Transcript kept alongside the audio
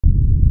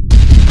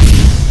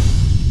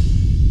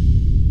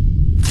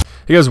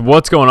Hey guys,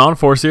 what's going on?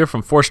 Force here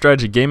from Force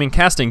Strategy Gaming,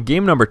 casting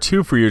game number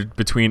 2 for you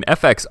between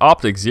FX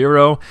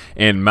OpTiKzErO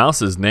and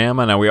Mouse's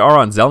Naama. Now we are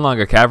on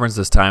Xel'Naga Caverns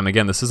this time.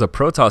 Again, this is a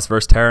Protoss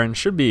versus Terran.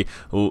 Should be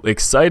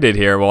excited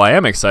here. Well, I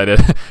am excited.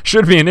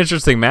 Should be an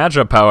interesting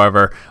matchup,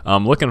 however.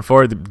 Looking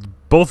forward to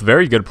both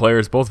very good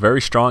players, both very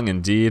strong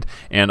indeed,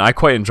 and I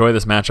quite enjoy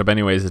this matchup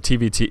anyways. The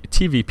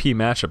TVP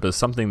matchup is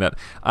something that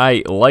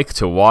I like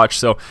to watch.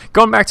 So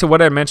going back to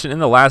what I mentioned in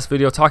the last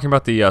video, talking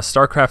about the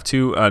StarCraft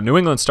 2, New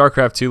England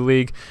StarCraft 2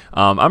 League,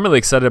 I'm really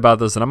excited about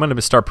this, and I'm going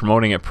to start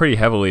promoting it pretty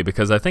heavily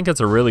because I think it's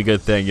a really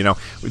good thing. You know,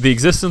 the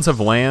existence of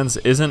LANs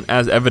isn't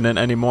as evident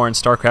anymore in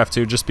StarCraft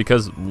 2 just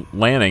because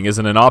LANing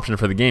isn't an option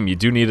for the game. You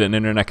do need an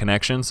internet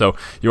connection, so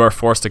you are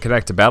forced to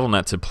connect to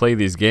Battle.net to play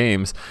these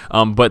games.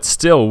 But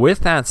still,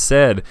 with that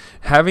said,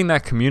 having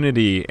that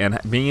community and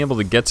being able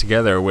to get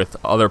together with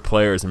other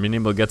players and being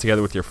able to get together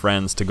with your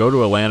friends to go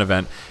to a LAN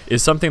event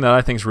is something that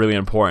I think is really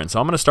important. So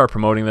I'm going to start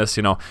promoting this.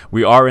 You know,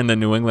 we are in the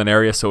New England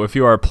area, so if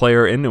you are a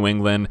player in New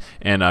England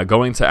and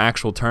going to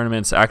actual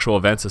tournaments, actual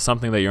events is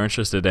something that you're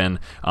interested in,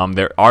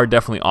 there are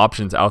definitely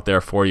options out there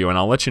for you, and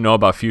I'll let you know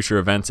about future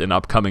events in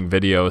upcoming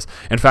videos.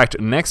 In fact,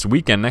 next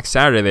weekend, next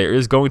Saturday, there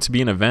is going to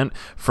be an event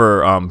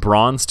for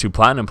bronze to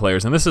platinum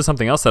players, and this is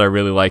something else that I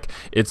really like.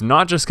 It's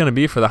not just going to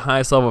be for the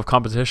highest level of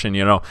competition.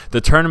 You know,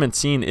 the tournament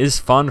scene is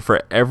fun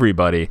for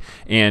everybody,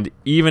 and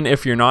even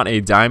if you're not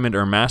a diamond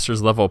or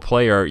masters level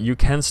player, you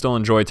can still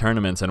enjoy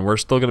tournaments, and we're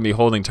still going to be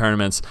holding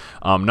tournaments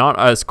not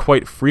as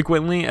quite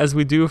frequently as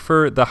we do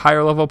for the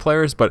higher level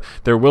players, but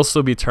there will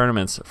still be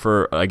tournaments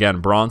for, again,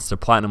 bronze to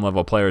platinum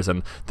level players,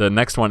 and the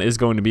next one is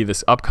going to be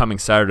this upcoming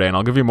Saturday, and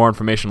I'll give you more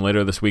information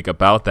later this week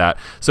about that.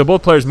 So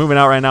both players moving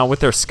out right now with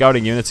their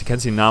scouting units. You can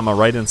see Naama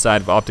right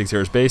inside of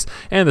OpTiKzEro's base,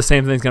 and the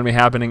same thing's going to be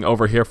happening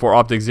over here for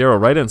OpTiKzErO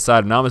right inside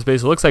of Naama's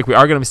base. It looks like we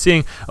are going to be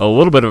seeing a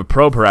little bit of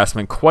probe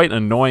harassment, quite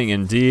annoying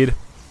indeed.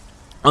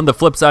 On the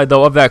flip side,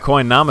 though, of that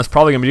coin, Naama's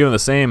probably going to be doing the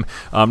same.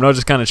 No,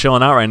 just kind of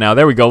chilling out right now.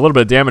 There we go. A little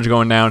bit of damage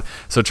going down.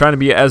 So trying to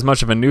be as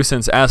much of a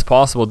nuisance as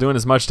possible, doing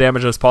as much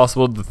damage as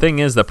possible. The thing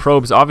is, the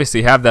probes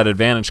obviously have that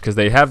advantage because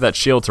they have that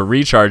shield to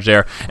recharge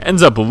there.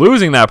 Ends up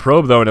losing that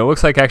probe, though, and it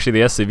looks like actually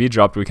the SCV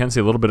dropped. We can see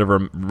a little bit of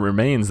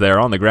remains there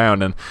on the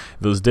ground, and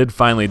those did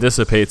finally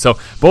dissipate. So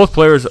both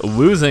players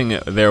losing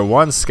their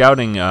one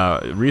scouting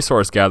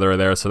resource gatherer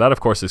there. So that, of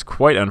course, is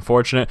quite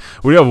unfortunate.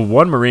 We have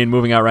one Marine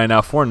moving out right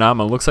now for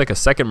Naama. Looks like a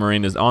second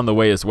Marine is on the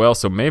way as well,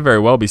 so may very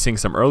well be seeing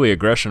some early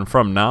aggression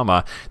from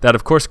Naama. That,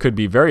 of course, could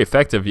be very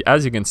effective.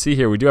 As you can see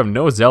here, we do have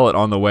no Zealot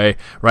on the way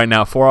right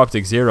now for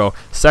OpTiKzErO.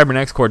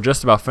 Cybernex Core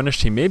just about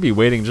finished. He may be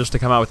waiting just to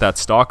come out with that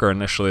Stalker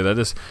initially. That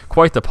is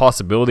quite the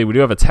possibility. We do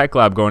have a Tech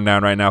Lab going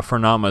down right now for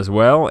Naama as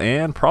well,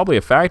 and probably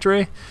a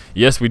factory.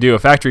 Yes, we do. A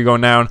factory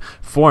going down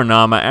for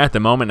Naama at the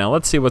moment. Now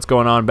let's see what's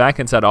going on back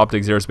inside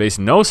OpTiKzEro's base.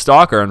 No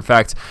Stalker, in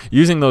fact,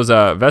 using those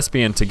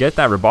Vespian to get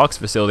that Rebox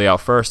facility out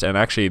first, and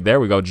actually, there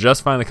we go,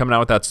 just finally coming out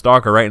with that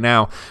Stalker right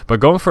now, but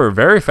going for a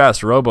very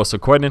fast robo, so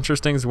quite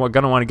interesting. We're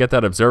going to want to get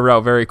that observer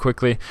out very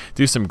quickly,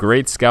 do some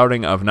great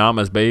scouting of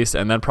Naama's base,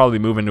 and then probably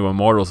move into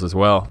Immortals as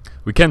well.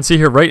 We can see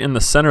here right in the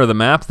center of the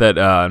map that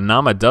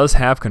Naama does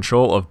have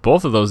control of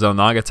both of those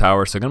Xel'Naga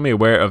towers, so going to be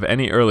aware of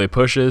any early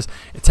pushes.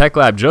 Tech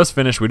Lab just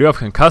finished. We do have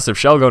Concussive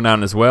Shell going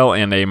down as well,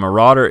 and a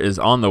Marauder is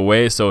on the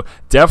way, so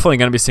definitely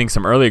going to be seeing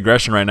some early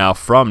aggression right now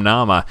from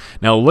Naama.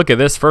 Now look at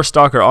this, first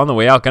Stalker on the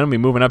way out, going to be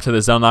moving up to the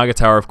Xel'Naga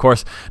tower. Of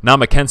course,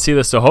 Naama can see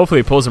this, so hopefully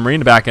he pulls a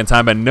Marine back in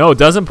time, but no,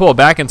 doesn't pull it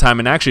back in time,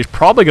 and actually is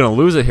probably going to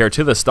lose it here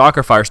to the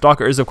Stalker fire.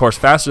 Stalker is, of course,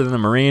 faster than the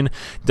Marine,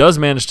 does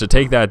manage to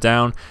take that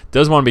down,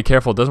 does want to be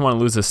careful, doesn't want to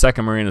lose the second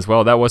Marine as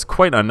well. That was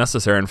quite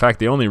unnecessary. In fact,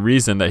 the only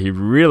reason that he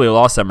really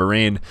lost that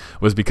Marine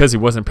was because he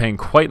wasn't paying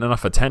quite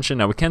enough attention.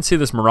 Now we can see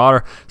this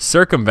Marauder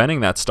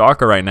circumventing that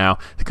Stalker right now.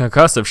 The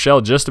Concussive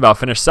Shell just about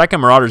finished.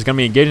 Second Marauder is going to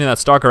be engaging that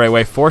Stalker right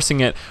away, forcing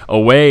it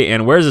away,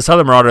 and where's this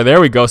other Marauder?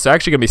 There we go. So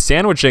actually going to be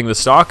sandwiching the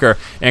Stalker,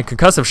 and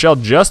Concussive Shell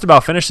just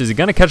about finished. Is he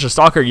going to catch the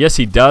Stalker? Yes,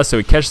 he does. So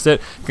he catches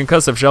it.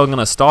 Concussive Shell going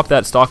to stop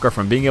that Stalker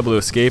from being able to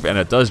escape, and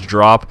it does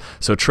drop.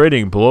 So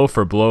trading blow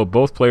for blow,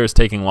 both players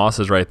taking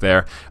losses right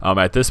there.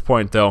 At this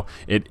point, though,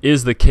 it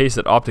is the case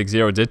that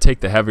OpTiKzErO did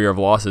take the heavier of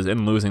losses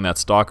in losing that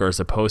Stalker as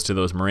opposed to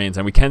those Marines.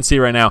 And we can see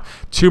right now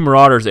 2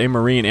 Marauders, a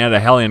Marine, and a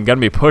Hellion going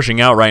to be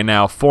pushing out right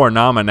now for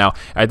Naama. Now,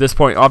 at this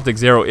point,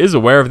 OpTiKzErO is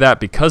aware of that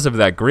because of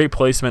that great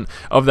placement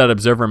of that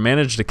Observer,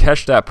 managed to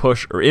catch that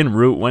push or en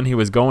route when he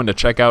was going to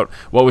check out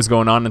what was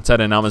going on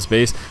inside of Naama's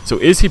base. So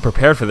is he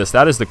prepared for this?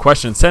 That is the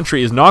question.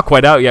 Sentry is not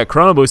quite out yet.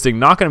 Chrono Boosting,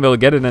 not going to be able to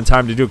get it in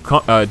time to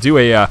do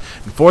a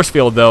force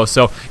field, though.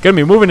 So going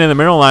to be moving in the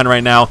middle line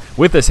right now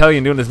with this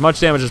Hellion, doing as much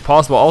damage as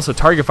possible. Also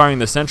target firing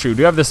the Sentry. We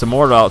do have this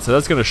Immortal out, so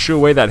that's going to shoo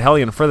away that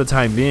Hellion for the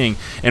time being.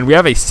 And we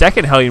have a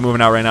second Hellion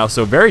moving out right now,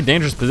 so very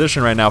dangerous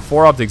position right now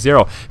for OpTiKzErO.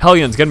 OpTiKzErO.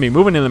 Hellions going to be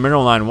moving in the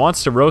mineral line,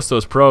 wants to roast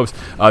those probes.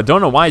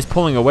 Don't know why he's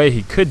pulling away.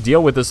 He could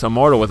deal with this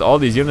Immortal with all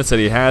these units that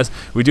he has.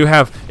 We do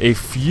have a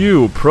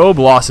few probe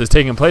losses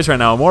taking place right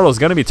now. Immortal is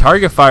going to be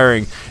target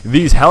firing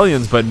these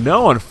Hellions, but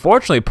no,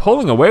 unfortunately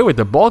pulling away with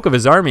the bulk of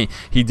his army.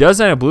 He does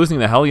end up losing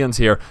the Hellions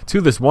here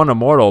to this one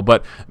Immortal,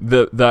 but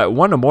that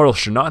one Immortal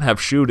should not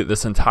have shooed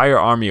this entire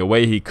army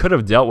away. He could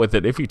have dealt with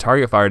it if he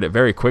target fired it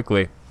very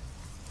quickly.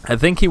 I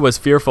think he was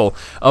fearful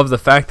of the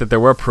fact that there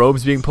were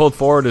probes being pulled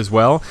forward as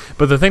well,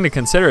 but the thing to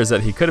consider is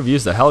that he could have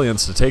used the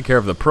Hellions to take care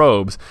of the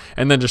probes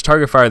and then just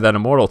target fire that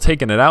Immortal,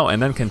 taking it out,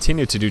 and then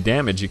continue to do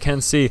damage. You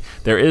can see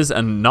there is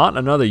not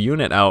another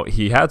unit out.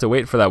 He had to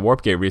wait for that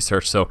Warp Gate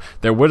research, so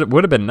there would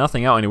have been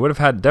nothing out, and he would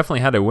have definitely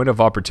had a window of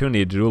opportunity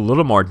to do a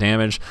little more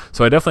damage.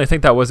 So I definitely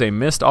think that was a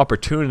missed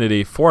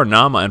opportunity for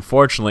Naama,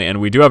 unfortunately, and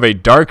we do have a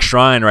Dark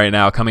Shrine right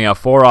now coming out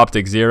for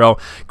OpTiKzErO,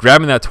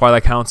 grabbing that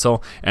Twilight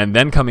Council, and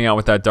then coming out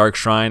with that Dark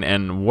Shrine.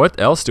 And what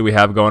else do we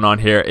have going on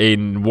here? A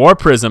War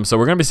Prism. So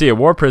we're going to see a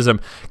War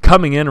Prism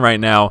coming in right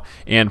now,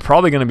 and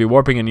probably going to be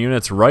warping in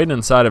units right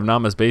inside of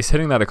Naama's base.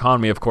 Hitting that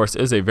economy, of course,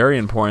 is a very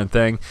important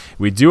thing.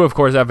 We do, of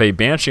course, have a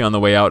Banshee on the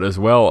way out as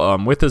well.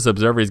 With this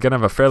Observer, he's going to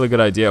have a fairly good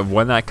idea of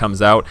when that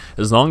comes out,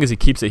 as long as he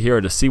keeps it here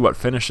to see what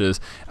finishes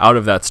out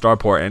of that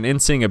starport. And in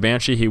seeing a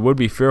Banshee, he would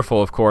be fearful,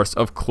 of course,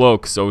 of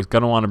Cloak, so he's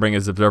going to want to bring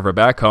his Observer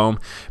back home.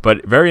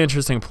 But very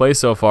interesting play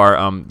so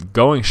far.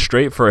 Going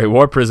straight for a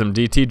War Prism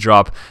DT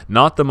drop,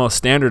 not the most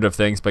standard of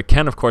things, but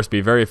can of course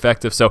be very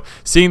effective. So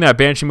seeing that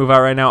Banshee move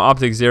out right now,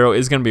 OpTiKzErO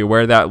is going to be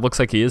aware of that. It looks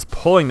like he is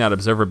pulling that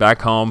Observer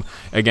back home.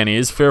 Again, he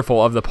is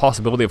fearful of the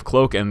possibility of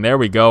Cloak, and there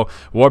we go.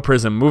 War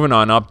Prism moving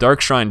on up.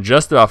 Dark Shrine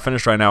just about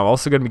finished right now.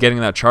 Also going to be getting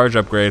that charge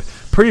upgrade.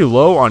 Pretty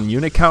low on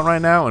unit count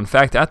right now. In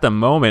fact, at the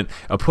moment,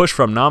 a push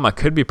from Naama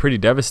could be pretty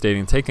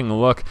devastating. Taking a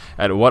look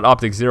at what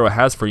OpTiKzErO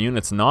has for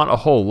units, not a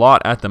whole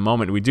lot at the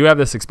moment. We do have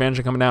this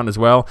expansion coming down as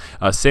well.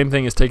 Same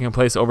thing is taking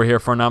place over here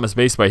for Naama's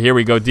base, but here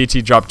we go.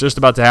 DT drop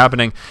just about to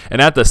happening, and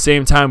at the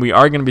same time we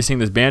are going to be seeing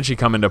this Banshee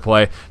come into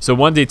play. So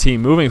 1DT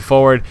moving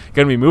forward,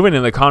 going to be moving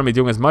in the economy,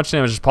 doing as much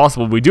damage as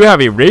possible. We do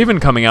have a Raven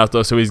coming out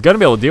though, so he's going to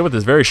be able to deal with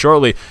this very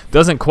shortly.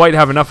 Doesn't quite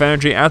have enough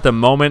energy at the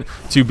moment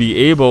to be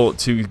able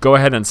to go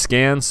ahead and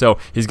scan, so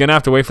he's going to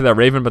have to wait for that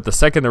Raven, but the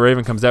second the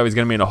Raven comes out, he's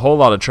going to be in a whole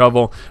lot of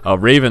trouble.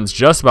 Raven's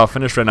just about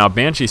finished right now.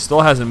 Banshee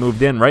still hasn't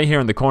moved in. Right here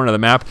in the corner of the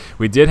map,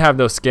 we did have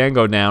those scan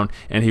go down,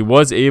 and he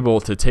was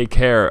able to take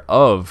care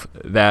of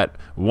that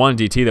one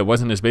DT that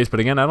wasn't his base. But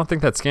again, I don't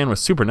think that scan was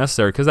super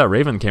necessary because that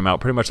Raven came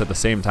out pretty much at the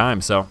same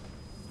time. So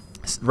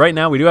right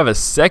now we do have a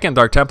second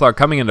Dark Templar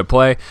coming into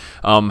play.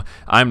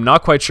 I'm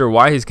not quite sure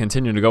why he's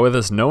continuing to go with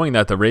us, knowing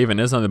that the Raven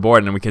is on the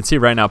board, and we can see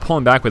right now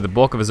pulling back with the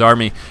bulk of his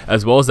army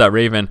as well as that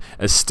Raven,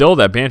 as still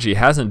that Banshee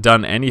hasn't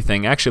done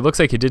anything. Actually looks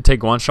like he did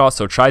take one shot,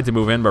 so tried to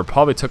move in, but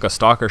probably took a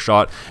stalker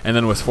shot and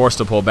then was forced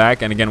to pull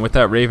back. And again, with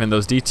that Raven,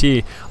 those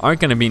DT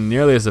aren't going to be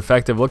nearly as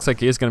effective. Looks like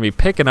he is going to be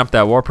picking up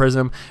that War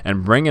Prism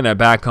and bringing it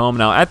back home.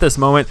 Now at this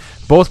moment,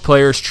 both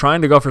players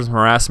trying to go for some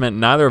harassment,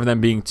 neither of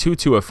them being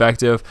too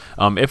effective.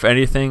 If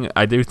anything,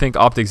 I do think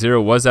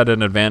OpTiKzErO was at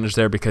an advantage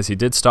there because he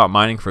did stop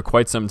mining for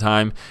quite some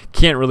time.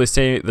 Can't really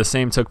say the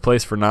same took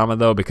place for Naama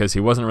though, because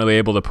he wasn't really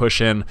able to push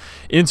into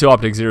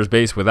OpTiKzEro's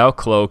base without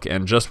Cloak,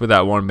 and just with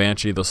that one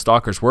Banshee, those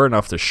stalkers were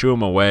enough to shoo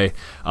him away.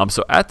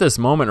 So at this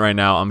moment right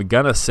now, I'm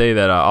gonna say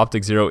that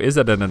OpTiKzErO is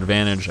at an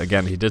advantage.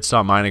 Again, he did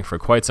stop mining for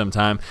quite some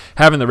time.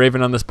 Having the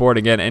Raven on this board,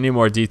 again, any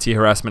more DT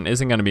harassment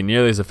isn't going to be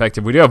nearly as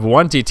effective. We do have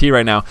one DT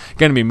right now,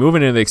 going to be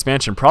moving into the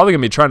expansion, probably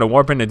going to be trying to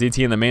warp into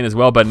DT in the main as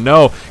well, but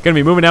no, going to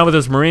be moving down with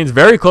his Marines,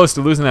 very close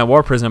to losing that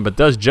War Prism, but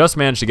does just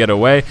manage to get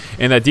away.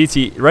 And that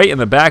DT right in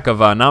the back of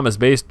Naama's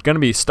base, going to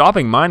be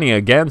stopping mining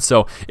again.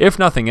 So if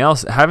nothing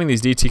else, having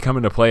these DT come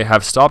into play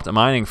have stopped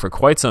mining for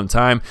quite some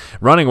time,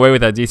 running away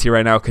with that DT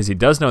right now because he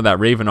does know that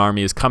Raven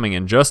army is coming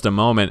in just a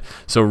moment.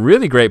 So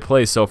really great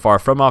play so far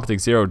from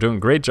OpTiKzErO, doing a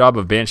great job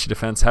of Banshee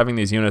defense, having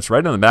these units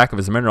right on the back of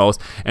his minerals,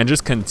 and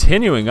just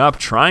continuing up,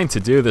 trying to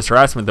do this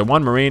harassment. The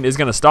one Marine is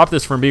going to stop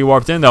this from being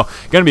warped in though.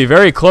 Going to be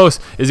very close.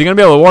 Is he going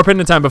to be able to warp in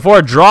time before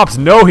it drops?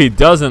 No, he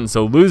doesn't.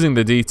 So losing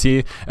the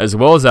DT as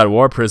well as that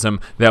War Prism,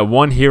 that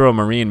one hero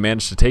Marine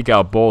managed to take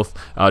out both.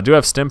 Do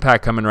have Stim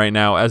Pack coming right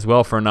now as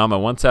well for Naama.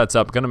 Once that's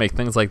up, going to make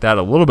things like that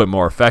a little bit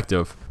more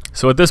effective.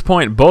 So at this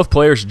point, both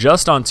players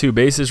just on 2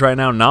 bases right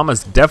now.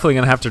 Naama's definitely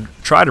going to have to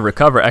try to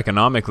recover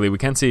economically. We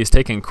can see he's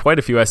taking quite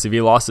a few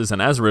SCV losses,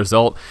 and as a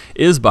result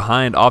is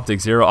behind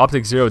OpTiKzErO.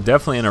 OpTiKzErO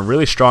definitely in a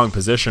really strong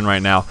position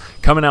right now,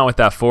 coming out with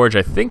that Forge.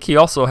 I think he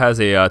also has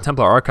a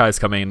Templar Archives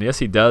coming in. Yes,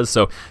 he does.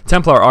 So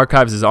Templar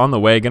Archives is on the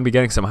way. Going to be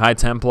getting some High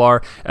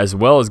Templar, as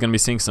well as going to be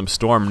seeing some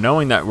Storm,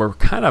 knowing that we're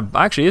kind of,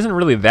 actually isn't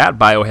really that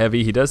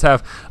bio-heavy. He does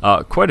have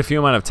quite a few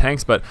amount of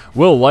tanks, but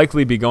will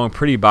likely be going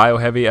pretty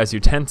bio-heavy, as you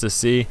tend to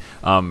see.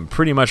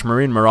 pretty much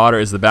Marine Marauder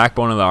is the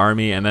backbone of the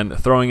army, and then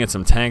throwing in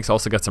some tanks.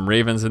 Also got some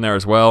Ravens in there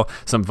as well,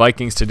 some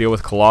Vikings to deal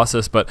with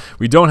Colossus, but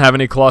we don't have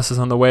any Colossus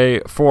on the way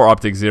for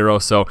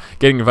OpTiKzErO, so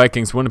getting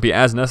Vikings wouldn't be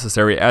as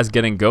necessary as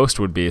getting Ghost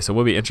would be. So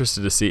we'll be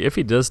interested to see if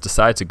he does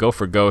decide to go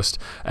for Ghost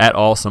at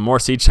all. Some more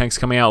siege tanks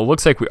coming out. It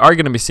looks like we are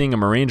going to be seeing a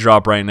Marine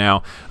drop right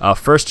now.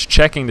 First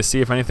checking to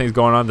see if anything's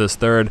going on this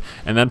third,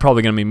 and then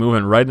probably going to be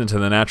moving right into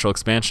the natural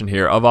expansion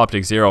here of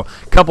OpTiKzErO.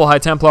 Couple High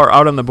Templar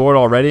out on the board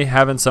already,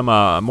 having some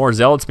more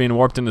Zealots being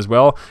warped in as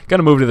well. Going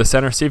to move to the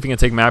center, see if he can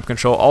take map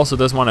control. Also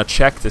does want to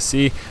check to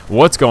see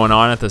what's going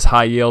on at this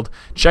high yield.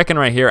 Checking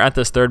right here at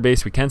this third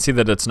base, we can see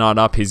that it's not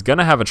up. He's going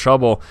to have a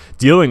trouble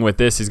dealing with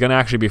this. He's going to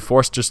actually be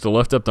forced just to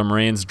lift up the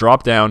Marines,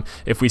 drop down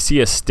if we see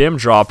a stim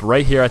drop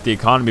right here at the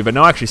economy. But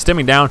no, actually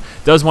stimming down,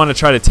 does want to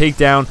try to take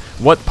down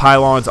what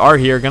pylons are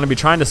here. Going to be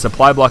trying to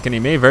supply block, and he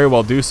may very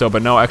well do so,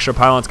 but no, extra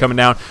pylons coming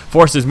down.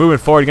 Forces moving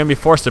forward. Going to be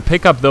forced to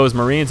pick up those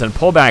Marines and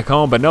pull back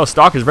home, but no,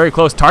 Stalker's very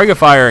close, target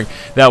firing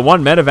that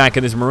one medevac,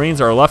 and his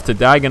Marines are left to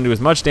die. Going to do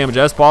as much damage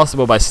as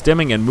possible by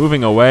stimming and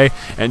moving away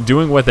and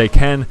doing what they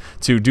can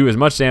to do as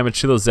much damage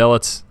to those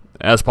Zealots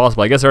as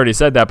possible. I guess I already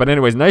said that, but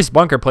anyways, nice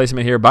bunker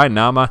placement here by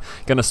Naama.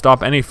 Going to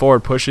stop any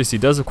forward pushes. He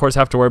does, of course,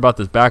 have to worry about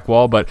this back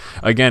wall, but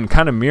again,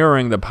 kind of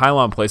mirroring the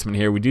pylon placement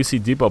here. We do see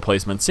depot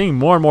placement. Seeing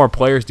more and more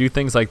players do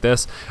things like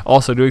this.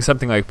 Also doing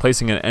something like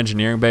placing an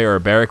engineering bay or a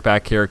barrack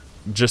back here,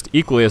 just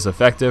equally as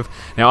effective.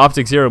 Now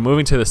OpTiKzErO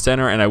moving to the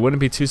center, and I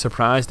wouldn't be too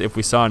surprised if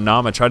we saw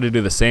Naama try to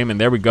do the same,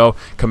 and there we go,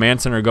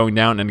 command center going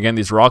down, and again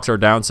these rocks are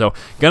down, so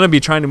gonna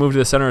be trying to move to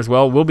the center as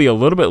well. We'll be a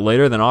little bit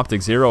later than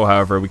OpTiKzErO,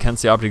 however. We can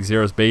see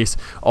OpTiKzEro's base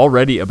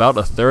already about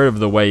a third of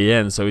the way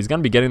in, so he's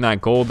gonna be getting that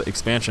gold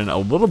expansion a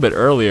little bit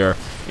earlier,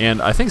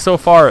 and I think so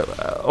far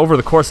over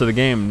the course of the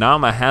game,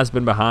 Naama has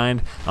been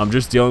behind.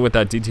 Just dealing with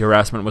that DT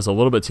harassment was a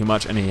little bit too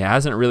much, and he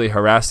hasn't really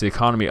harassed the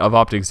economy of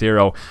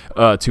OpTiKzErO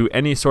to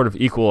any sort of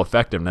equal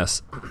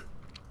effectiveness.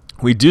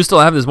 We do still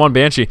have this one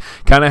Banshee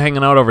kind of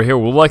hanging out over here.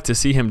 We'll like to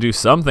see him do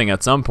something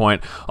at some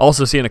point.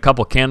 Also seeing a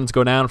couple cannons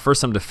go down for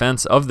some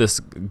defense of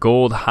this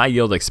gold high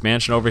yield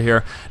expansion over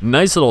here.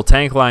 Nice little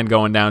tank line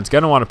going down. He's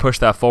going to want to push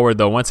that forward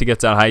though once he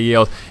gets that high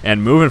yield,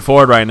 and moving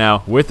forward right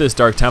now with this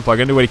Dark Templar.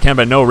 Going to do what he can,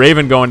 but no,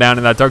 Raven going down,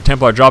 and that Dark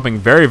Templar dropping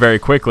very, very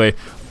quickly.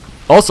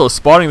 Also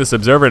spotting this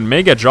Observer, and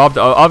may get dropped.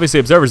 Obviously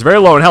Observer's very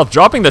low in health,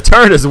 dropping the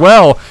turret as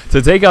well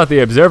to take out the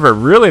Observer.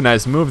 Really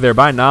nice move there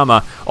by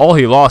Naama. All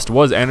he lost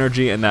was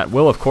energy, and that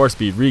will of course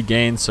be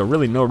regained, so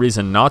really no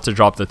reason not to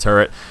drop the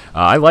turret.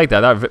 I like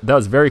that. That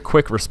was very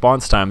quick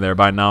response time there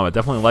by Naama.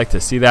 Definitely like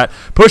to see that.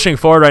 Pushing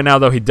forward right now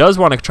though, he does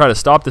want to try to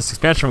stop this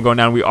expansion from going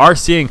down. We are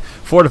seeing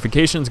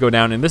fortifications go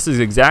down, and this is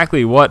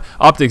exactly what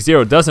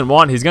OpTiKzErO doesn't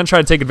want. He's going to try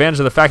to take advantage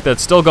of the fact that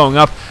it's still going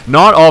up.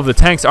 Not all of the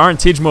tanks are in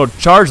siege mode.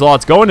 Charge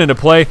lots going into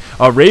play.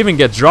 Raven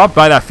gets dropped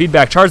by that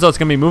feedback. Charge lot's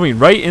going to be moving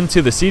right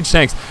into the siege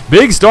tanks.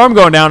 Big storm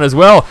going down as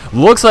well.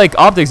 Looks like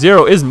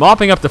OpTiKzErO is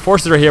mopping up the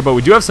forces right here, but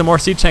we do have some more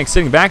siege tanks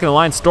sitting back in the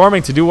line,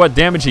 storming to do what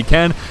damage he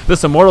can.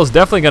 This Immortal's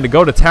definitely going to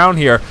go to town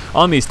here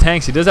on these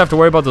tanks. He does have to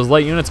worry about those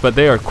light units, but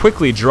they are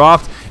quickly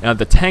dropped.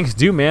 The tanks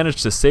do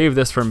manage to save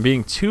this from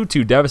being too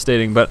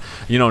devastating, but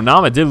you know,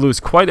 Naama did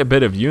lose quite a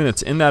bit of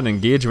units in that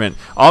engagement.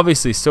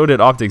 Obviously so did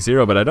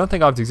OpTiKzErO, but I don't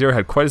think OpTiKzErO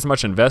had quite as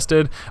much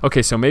invested.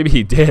 Okay, so maybe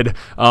he did.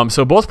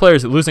 So both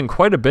players losing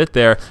quite a bit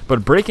there,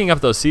 but breaking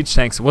up those siege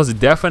tanks was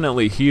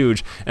definitely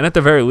huge, and at the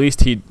very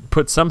least he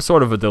put some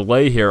sort of a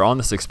delay here on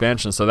this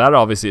expansion, so that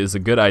obviously is a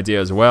good idea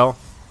as well.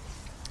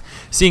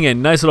 Seeing a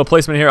nice little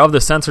placement here of the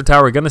sensor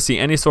tower. We're going to see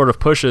any sort of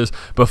pushes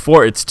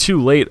before it's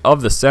too late of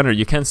the center.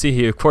 You can see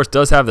he, of course,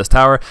 does have this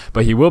tower,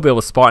 but he will be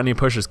able to spot any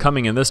pushes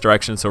coming in this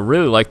direction, so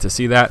really like to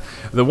see that.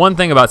 The one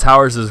thing about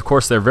towers is, of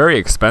course, they're very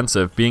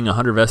expensive, being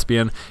 100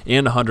 Vespian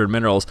and 100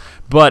 minerals,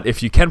 but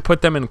if you can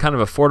put them in kind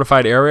of a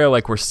fortified area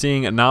like we're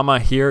seeing Naama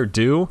here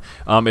do,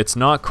 it's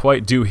not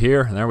quite do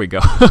here. There we go.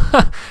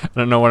 I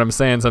don't know what I'm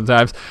saying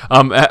sometimes.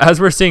 As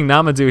we're seeing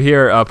Naama do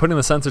here, putting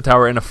the sensor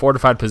tower in a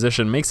fortified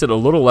position makes it a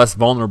little less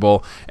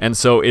vulnerable, and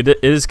so it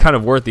is kind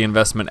of worth the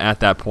investment at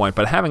that point.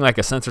 But having like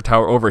a sensor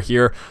tower over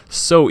here,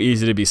 so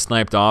easy to be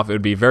sniped off. It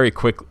would be very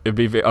quick. It'd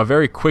be a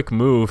very quick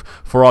move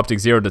for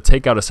OpTiKzErO to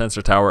take out a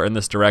sensor tower in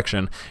this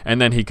direction,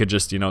 and then he could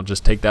just, you know,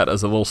 just take that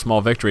as a little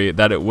small victory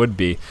that it would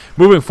be.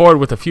 Moving forward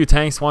with a few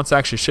tanks, wants to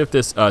actually shift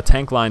this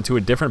tank line to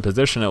a different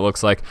position. It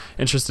looks like.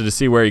 Interested to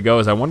see where he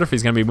goes. I wonder if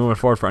he's going to be moving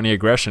forward for any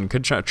aggression.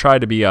 Could try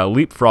to be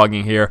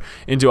leapfrogging here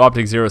into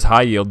OpTiKzErO's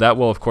high yield. That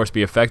will of course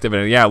be effective,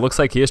 and yeah, it looks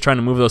like he is trying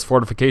to move those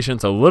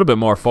fortifications a little bit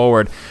more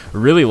forward.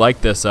 Really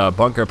like this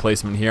bunker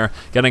placement here.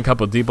 Getting a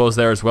couple of depots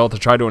there as well to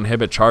try to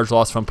inhibit charge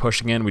loss from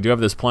pushing in. We do have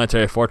this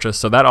planetary fortress,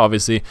 so that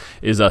obviously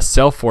is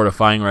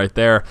self-fortifying right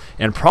there,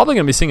 and probably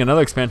going to be seeing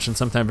another expansion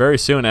sometime very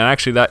soon. And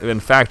actually, that, in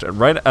fact,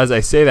 right as I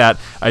say that,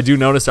 I do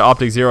notice that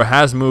OpTiKzErO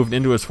has moved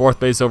into his fourth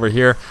base over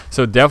here,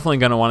 so definitely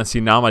going to want to see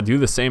Naama do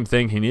the same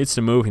thing. He needs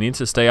to move. He needs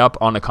to stay up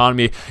on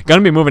economy. Going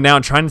to be moving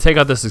down, trying to take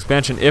out this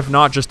expansion. If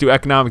not, just do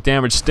economic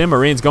damage. Stim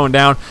Marines going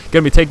down.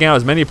 Going to be taking out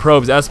as many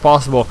probes as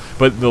possible,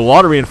 but the So a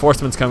lot of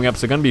reinforcements coming up,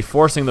 so going to be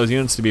forcing those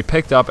units to be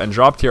picked up and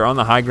dropped here on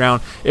the high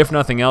ground. If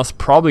nothing else,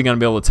 probably going to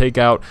be able to take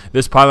out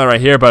this pylon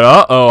right here.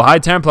 But High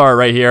Templar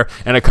right here,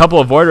 and a couple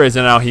of Void Rays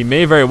in now. He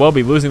may very well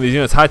be losing these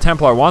units. High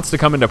Templar wants to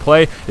come into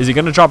play. Is he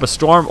going to drop a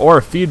Storm or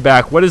a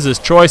feedback? What is his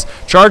choice?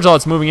 Charge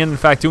Lot's moving in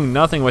fact, doing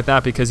nothing with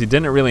that because he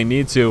didn't really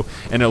need to,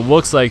 and it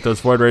looks like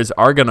those Void Rays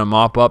are going to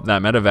mop up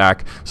that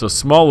medevac. So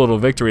small little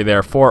victory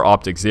there for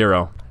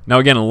OpTiKzErO. Now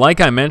again,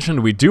 like I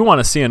mentioned, we do want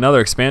to see another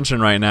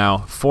expansion right now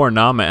for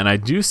Naama, and I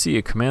do see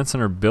a command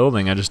center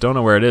building. I just don't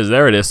know where it is.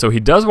 There it is. So he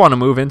does want to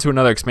move into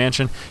another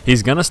expansion.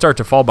 He's going to start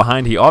to fall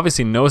behind. He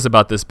obviously knows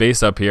about this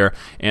base up here,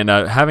 and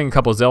having a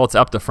couple zealots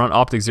up the front,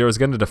 OpTiKzErO is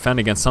going to defend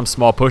against some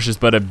small pushes,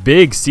 but a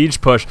big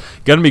siege push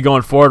going to be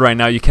going forward right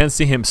now. You can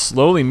see him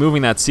slowly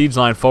moving that siege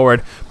line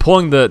forward,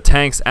 pulling the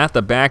tanks at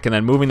the back, and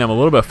then moving them a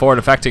little bit forward.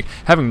 In fact,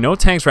 having no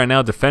tanks right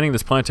now defending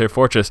this planetary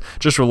fortress,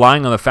 just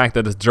relying on the fact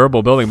that it's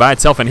durable building by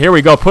itself. And here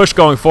we go. Push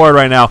going forward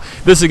right now.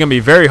 This is going to be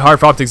very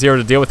hard for OpTiKzErO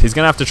to deal with. He's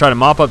going to have to try to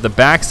mop up the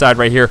backside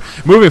right here.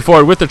 Moving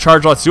forward with the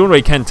Charge Lots, doing what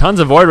he can. Tons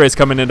of Void Rays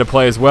coming into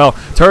play as well.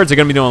 Turrets are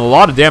going to be doing a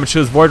lot of damage to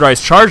those Void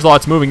Rays. Charge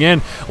Lots moving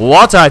in.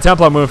 Lots of High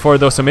Templar moving forward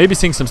though, so maybe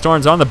seeing some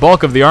storms on the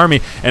bulk of the army.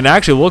 And it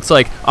actually looks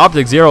like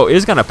OpTiKzErO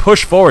is going to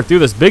push forward through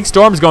this. Big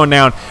storms going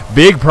down.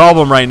 Big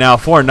problem right now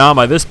for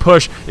Naama. This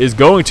push is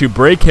going to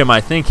break him, I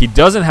think. He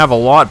doesn't have a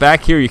lot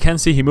back here. You can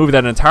see he moved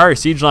that entire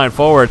siege line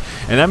forward,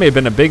 and that may have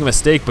been a big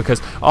mistake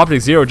because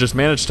OpTiKzErO just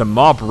managed to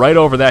mop right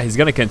over that. He's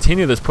going to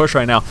continue this push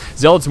right now.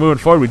 Zealots moving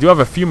forward. We do have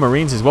a few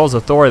Marines as well as a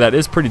Thor that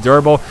is pretty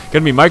durable.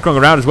 Going to be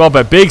microing around as well,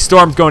 but big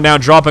storms going down,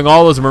 dropping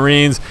all those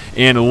Marines,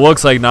 and it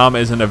looks like Naama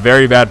is in a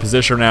very bad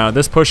position now.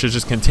 This push is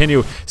just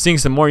continue, seeing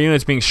some more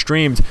units being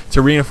streamed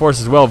to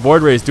reinforce as well.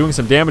 Void Rays doing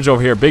some damage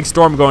over here. Big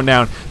storm going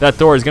down. That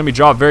Thor is going to be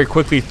dropped very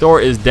quickly.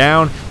 Thor is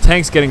down.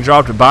 Tanks getting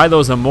dropped by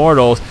those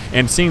Immortals,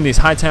 and seeing these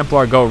High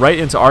Templar go right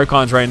into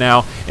Archons right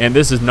now, and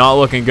this is not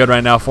looking good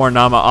right now for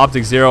Naama.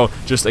 OpTiKzErO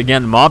just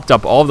again mopped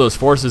up all of those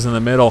forces in the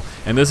middle,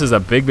 and this is a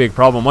big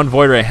problem. One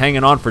Void Ray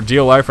hanging on for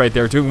dear life right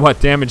there, doing what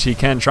damage he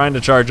can, trying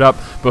to charge up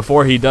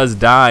before he does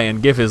die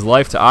and give his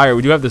life to Ire.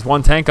 We do have this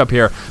one tank up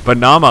here, but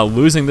Naama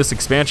losing this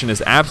expansion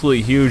is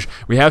absolutely huge.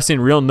 We have seen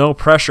real no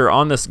pressure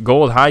on this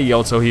gold high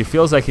yield, so he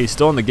feels like he's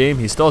still in the game.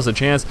 He still has a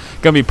chance.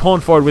 Gonna be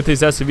pulling forward with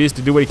his SCVs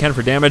to do what he can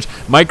for damage.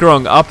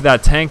 Microing up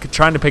that tank,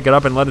 trying to pick it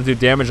up and let it do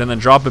damage and then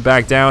drop it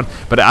back down,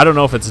 but I don't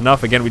know if it's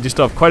enough. Again, we do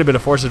still have quite a bit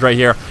of forces right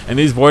here, and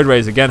these Void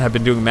Rays again have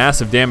been doing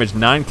massive damage.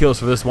 9 kills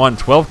for this one,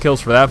 12 kills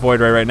for that Void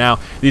Ray right now.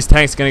 These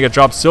tanks are going to get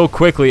dropped so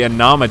quickly, and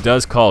Naama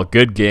does call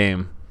good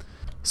game.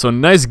 So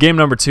nice game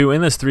number 2 in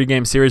this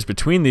 3-game series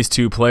between these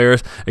two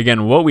players.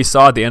 Again, what we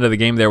saw at the end of the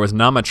game there was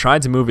Naama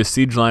tried to move his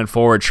siege line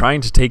forward, trying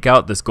to take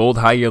out this gold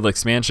high yield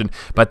expansion,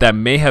 but that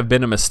may have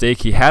been a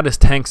mistake. He had his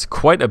tanks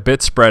quite a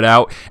bit spread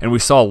out, and we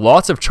saw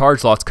lots of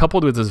charge lots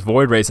coupled with his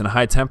Void Rays and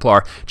High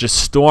Templar just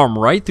storm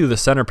right through the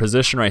center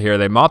position right here.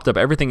 They mopped up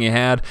everything he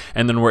had,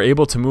 and then were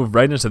able to move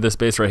right into this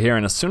base right here.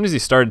 And as soon as he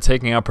started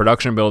taking out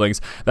production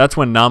buildings, that's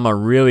when Naama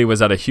really was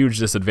at a huge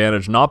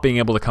disadvantage. Not being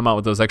able to come out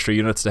with those extra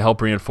units to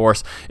help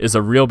reinforce is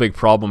a real big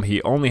problem.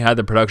 He only had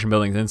the production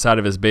buildings inside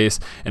of his base,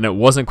 and it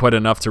wasn't quite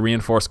enough to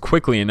reinforce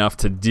quickly enough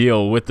to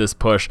deal with this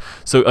push.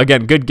 So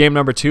again, good game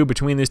number 2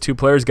 between these two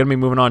players. Going to be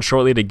moving on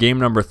shortly to game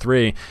number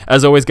 3.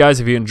 As always,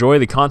 guys, if you enjoy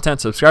the content,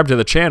 subscribe to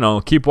the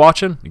channel. Keep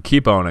watching and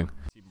keep owning.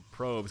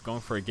 Probes going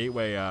for a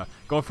gateway,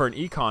 going for an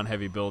econ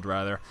heavy build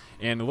rather,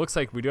 and it looks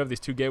like we do have these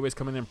 2 gateways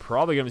coming in.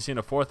 Probably going to be seeing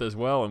a 4th as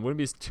well, and wouldn't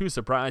be too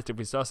surprised if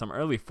we saw some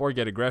early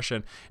 4-gate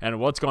aggression. And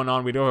what's going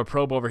on, we do have a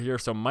probe over here,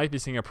 so might be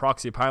seeing a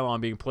proxy pylon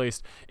being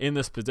placed in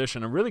this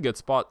position. A really good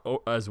spot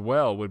as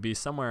well would be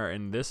somewhere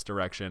in this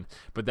direction,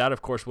 but that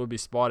of course would be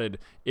spotted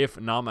if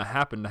Naama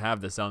happened to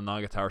have the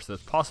Xel'Naga tower, so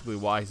that's possibly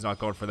why he's not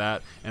going for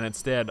that and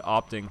instead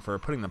opting for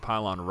putting the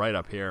pylon right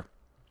up here.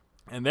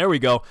 And there we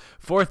go,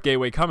 4th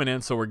gateway coming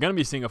in, so we're going to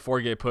be seeing a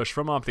 4-gate push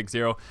from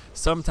OpTiKzErO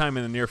sometime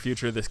in the near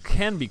future. This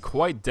can be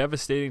quite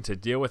devastating to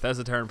deal with as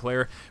a Terran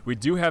player. We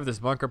do have this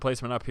bunker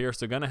placement up here,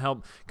 so going to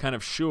help kind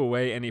of shoo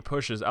away any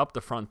pushes up the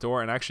front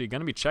door, and actually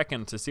going to be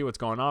checking to see what's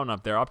going on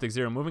up there.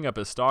 OpTiKzErO moving up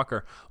his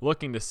stalker,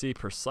 looking to see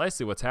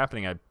precisely what's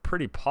happening. I'm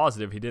pretty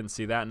positive he didn't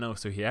see that. No,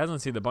 so he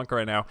hasn't seen the bunker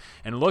right now,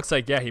 and it looks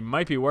like, yeah, he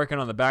might be working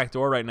on the back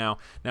door right now.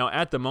 Now,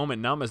 at the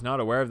moment, Naama's not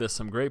aware of this.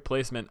 Some great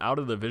placement out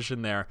of the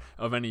vision there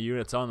of any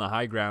units on the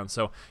high ground,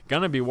 so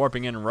gonna be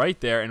warping in right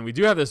there. And we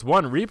do have this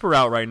one Reaper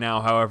out right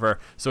now, however,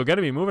 so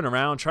gonna be moving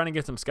around trying to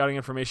get some scouting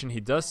information. He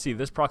does see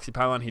this proxy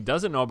pylon. He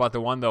doesn't know about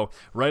the one though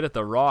right at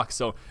the rock,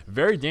 so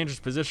very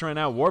dangerous position right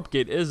now. Warp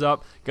gate is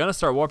up, gonna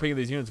start warping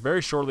these units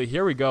very shortly.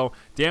 Here we go,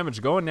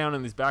 damage going down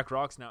in these back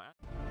rocks now.